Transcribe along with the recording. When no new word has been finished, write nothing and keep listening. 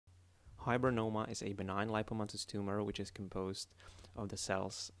Hibernoma is a benign lipomatous tumor which is composed of the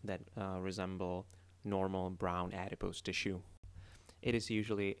cells that resemble normal brown adipose tissue. It is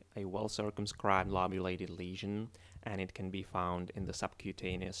usually a well-circumscribed lobulated lesion, and it can be found in the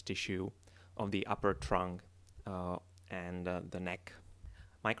subcutaneous tissue of the upper trunk and the neck.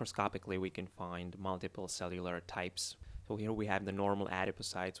 Microscopically, we can find multiple cellular types. So here we have the normal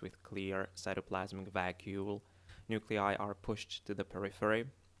adipocytes with clear cytoplasmic vacuole. Nuclei are pushed to the periphery,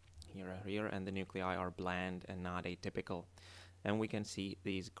 here, and the nuclei are bland and not atypical. And we can see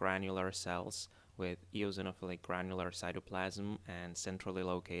these granular cells with eosinophilic granular cytoplasm and centrally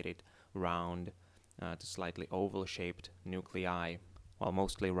located round to slightly oval-shaped nuclei. While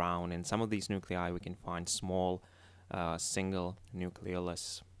mostly round, in some of these nuclei we can find small single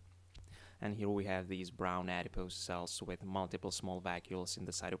nucleolus. And here we have these brown adipose cells with multiple small vacuoles in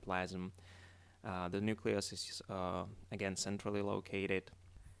the cytoplasm. The nucleus is again centrally located,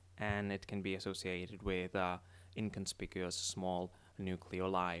 and it can be associated with inconspicuous small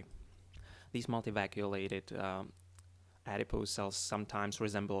nucleoli. These multivacuolated adipose cells sometimes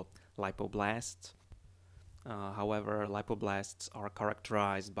resemble lipoblasts. However, lipoblasts are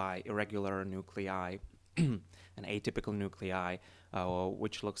characterized by irregular nuclei, an atypical nuclei,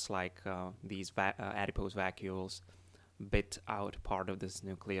 which looks like these adipose vacuoles bit out part of this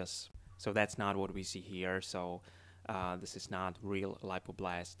nucleus. So that's not what we see here. So this is not real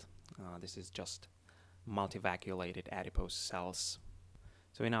lipoblast. This is just multivacuolated adipose cells.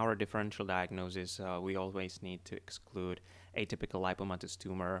 So in our differential diagnosis, we always need to exclude atypical lipomatous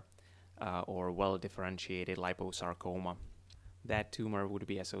tumor or well-differentiated liposarcoma. That tumor would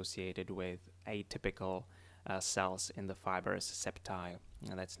be associated with atypical cells in the fibrous septi,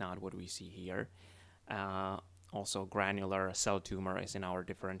 and that's not what we see here. Also, granular cell tumor is in our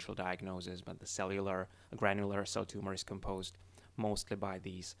differential diagnosis, but the granular cell tumor is composed mostly by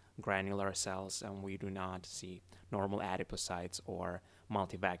these granular cells, and we do not see normal adipocytes or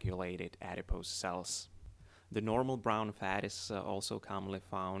multivacuolated adipose cells. The normal brown fat is also commonly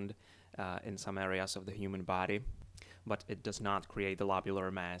found in some areas of the human body, but it does not create the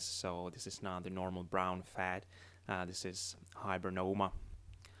lobular mass, so this is not the normal brown fat. This is hibernoma.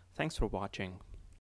 Thanks for watching.